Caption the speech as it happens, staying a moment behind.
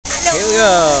Here we go.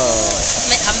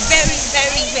 I'm very,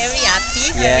 very, very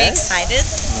happy, very excited.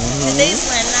 Today is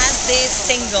my last day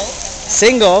single.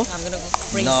 Single? I'm gonna go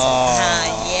crazy. No.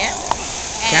 Yes.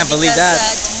 Can't believe that.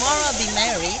 Tomorrow I'll be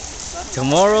married.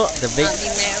 Tomorrow, the big. I'll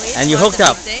be married. And you hooked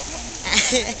up.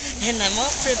 And I'm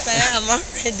all prepared. I'm all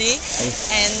ready.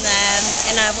 And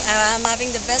I'm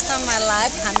having the best time of my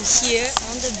life. I'm here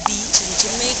on the beach in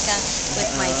Jamaica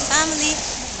with my family,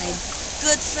 my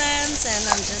good friends, and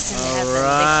I'm just in heaven.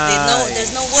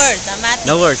 There's no words. I'm happy.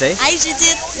 No words, eh? Hi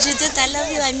Judith. Judith, I love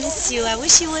you. I miss you. I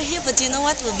wish you were here, but you know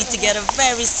what? We'll be together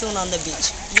very soon on the beach.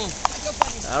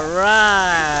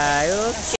 Alright. Okay.